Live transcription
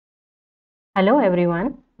Hello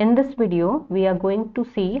everyone. In this video, we are going to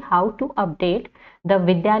see how to update the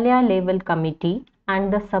Vidyalaya level committee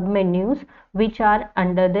and the submenus which are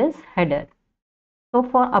under this header. So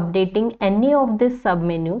for updating any of these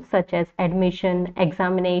submenus such as admission,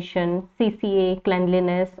 examination, CCA,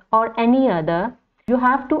 cleanliness or any other, you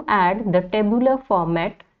have to add the tabular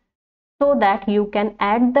format so that you can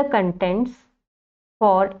add the contents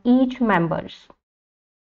for each members.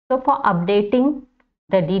 So for updating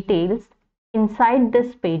the details inside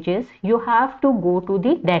these pages, you have to go to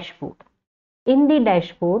the dashboard. In the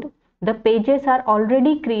dashboard, the pages are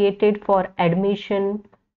already created for admission,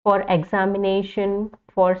 for examination,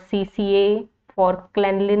 for CCA, for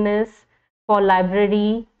cleanliness, for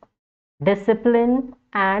library, discipline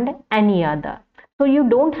and any other. So you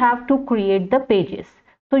don't have to create the pages.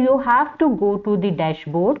 So you have to go to the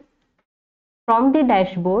dashboard. From the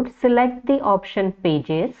dashboard, select the option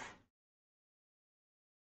pages.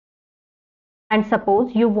 And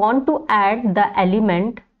suppose you want to add the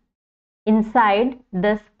element inside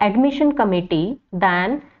this admission committee,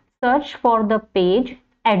 then search for the page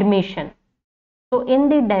admission. So in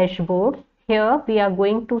the dashboard, here we are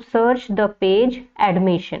going to search the page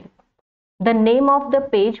admission. The name of the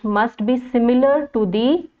page must be similar to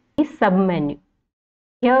the submenu.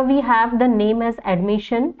 Here we have the name as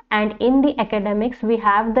admission, and in the academics we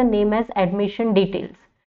have the name as admission details.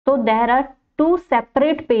 So there are two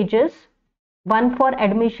separate pages, one for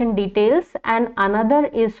admission details and another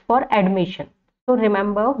is for admission. So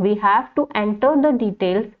remember, we have to enter the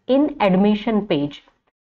details in admission page.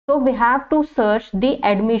 So we have to search the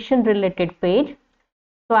admission related page.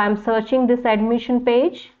 So I am searching this admission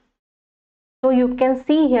page. So you can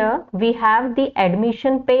see here we have the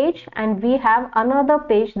admission page and we have another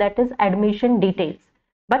page that is admission details.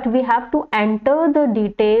 But we have to enter the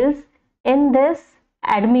details in this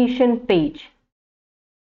admission page.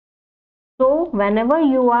 So whenever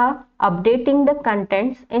you are updating the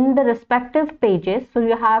contents in the respective pages, so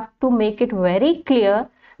you have to make it very clear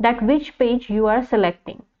that which page you are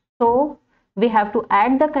selecting. So we have to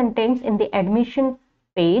add the contents in the admission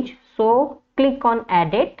page. So click on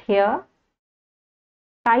edit here.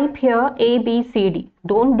 Type here ABCD.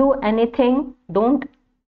 Don't do anything. Don't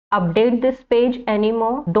update this page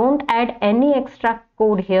anymore. Don't add any extra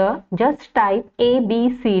code here. Just type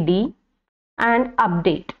ABCD and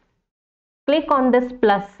update. Click on this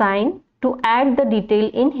plus sign to add the detail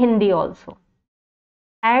in Hindi also.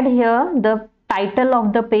 Add here the title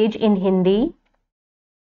of the page in Hindi.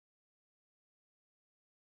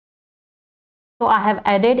 So I have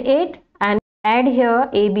added it and add here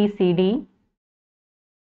ABCD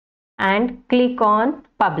and click on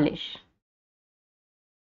publish.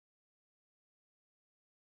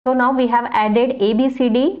 So now we have added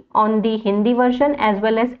ABCD on the Hindi version as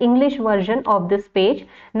well as English version of this page.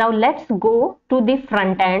 Now let's go to the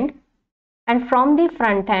front end, and from the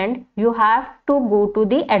front end you have to go to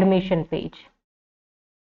the admission page.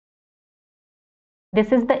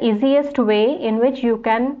 This is the easiest way in which you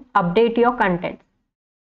can update your content.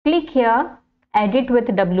 Click here edit with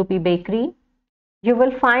WP Bakery. You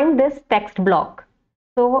will find this text block.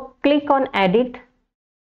 So click on edit.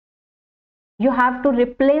 You have to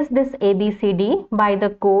replace this ABCD by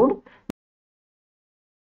the code.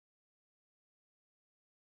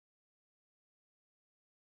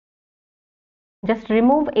 Just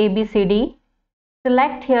remove ABCD,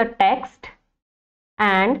 select here text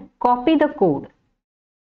and copy the code.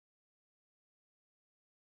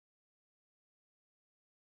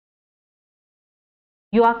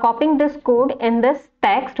 You are copying this code in this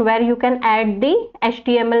text where you can add the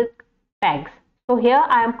HTML tags. So here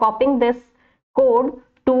I am copying this code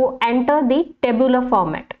to enter the tabular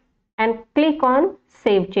format and click on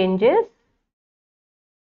save changes,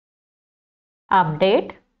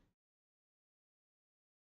 update,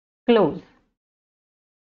 close.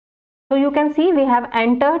 So you can see we have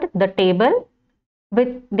entered the table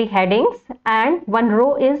with the headings and one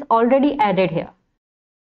row is already added here.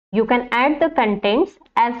 You can add the contents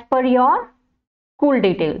as per your school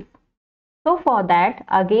details. So for that,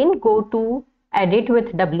 again go to edit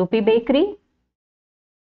with WP Bakery.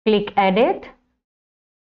 Click edit.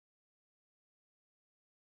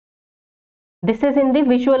 This is in the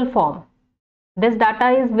visual form. This data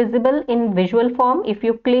is visible in visual form. If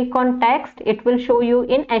you click on text, it will show you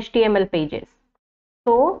in HTML pages.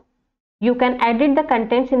 So you can edit the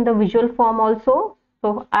contents in the visual form also.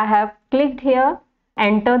 So I have clicked here,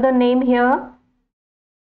 enter the name here,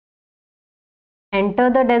 enter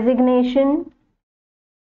the designation.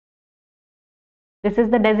 This is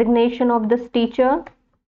the designation of this teacher.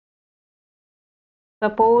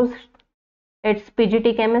 Suppose it's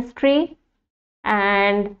PGT chemistry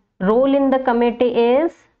and Role in the committee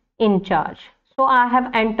is in charge. So I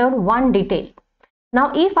have entered one detail.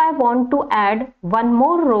 Now if I want to add one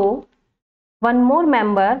more row, one more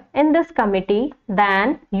member in this committee,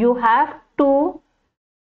 then you have to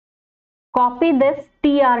copy this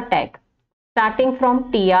TR tag starting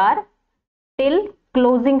from TR till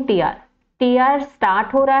closing TR. TR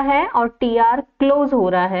start हो रहा है और TR close हो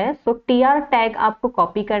रहा है, सो TR tag आपको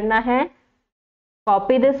copy करना है.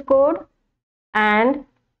 Copy this code and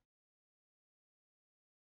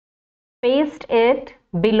paste it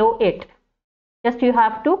below it. Just you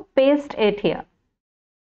have to paste it here.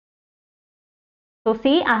 So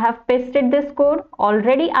see, I have pasted this code.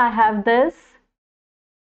 Already I have this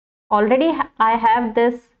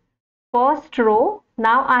first row.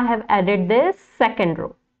 Now I have added this second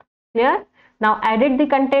row. Clear? Now edit the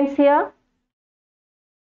contents here.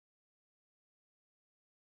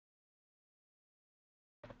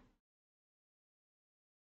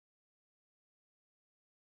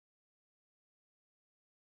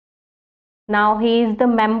 Now he is the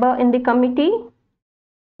member in the committee.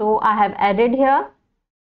 So I have added here.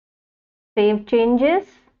 Save changes.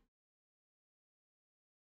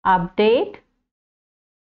 Update.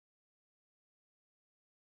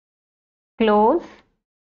 Close.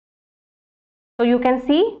 So you can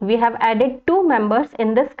see we have added 2 members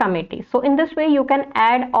in this committee. So in this way you can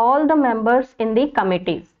add all the members in the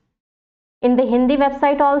committees. In the Hindi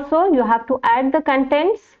website also you have to add the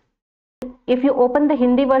contents. If you open the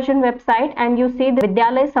Hindi version website and you see the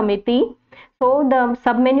Vidyalaya Samiti, so the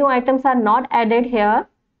sub-menu items are not added here,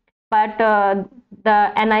 but the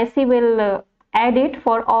NIC will add it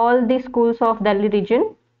for all the schools of Delhi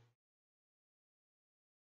region.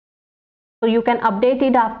 So you can update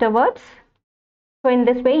it afterwards. So in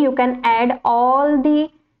this way you can add all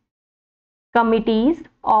the committees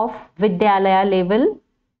of Vidyalaya level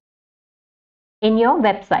in your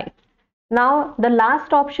website. Now the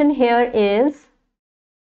last option here is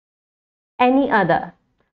any other.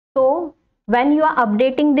 So when you are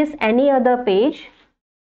updating this any other page,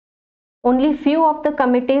 only few of the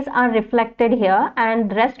committees are reflected here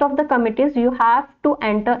and rest of the committees you have to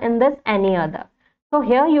enter in this any other. So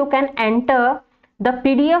here you can enter the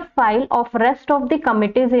PDF file of rest of the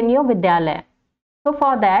committees in your Vidyalaya. So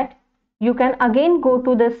for that you can again go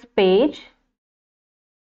to this page,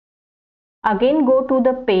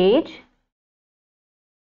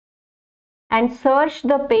 and search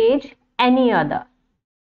the page any other.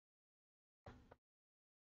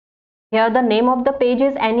 Here the name of the page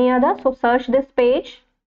is any other, so search this page.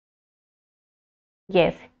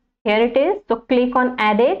 Yes, here it is. So click on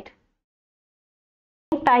edit.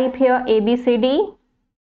 Type here ABCD.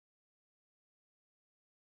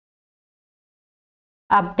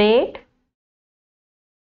 Update.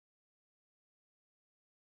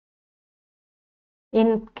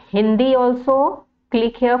 In Hindi also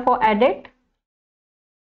click here for edit.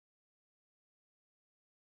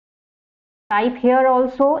 Type here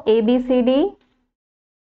also ABCD.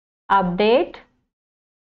 Update.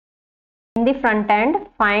 In the front end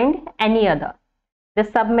find any other. The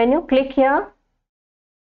sub menu, click here.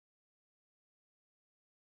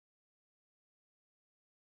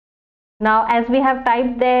 Now as we have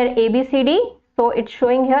typed there ABCD, so it's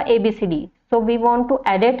showing here ABCD. So we want to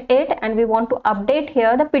edit it and we want to update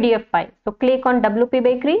here the PDF file. So click on WP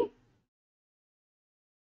Bakery.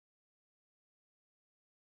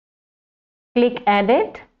 Click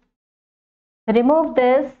edit. Remove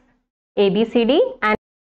this ABCD and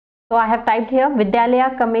so I have typed here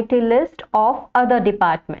Vidyalaya committee list of other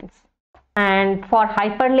departments. And for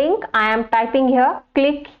hyperlink I am typing here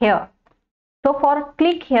click here. So for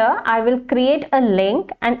click here, I will create a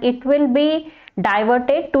link and it will be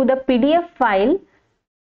diverted to the PDF file.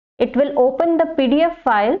 It will open the PDF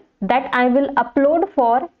file that I will upload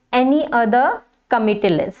for any other committee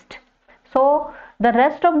list. So the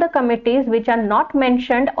rest of the committees which are not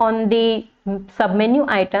mentioned on the submenu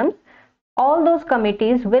items, all those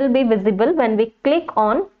committees will be visible when we click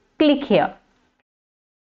on click here.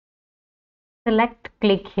 Select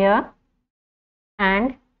click here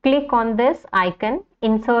and click on this icon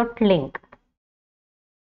insert link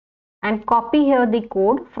and copy here the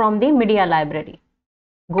code from the media library.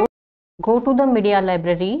 Go to the media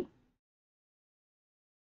library,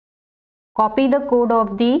 copy the code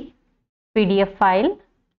of the PDF file,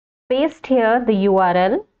 paste here the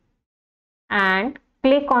URL and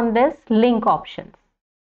click on this link options.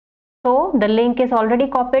 So the link is already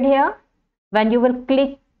copied here. When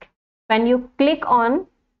you click on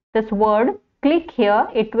this word click here,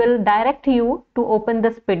 it will direct you to open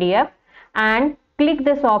this PDF and click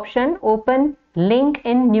this option open link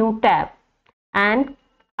in new tab and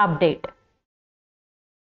update.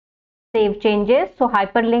 Save changes. So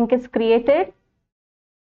hyperlink is created.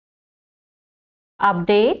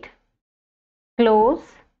 Update. Close.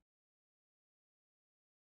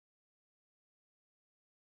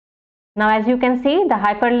 Now as you can see, the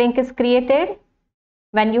hyperlink is created.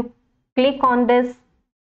 When you click on this,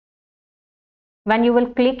 when you will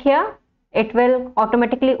click here, it will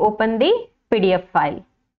automatically open the PDF file.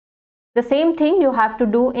 The same thing you have to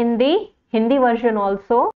do in the Hindi version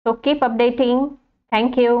also. So keep updating.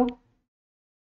 Thank you.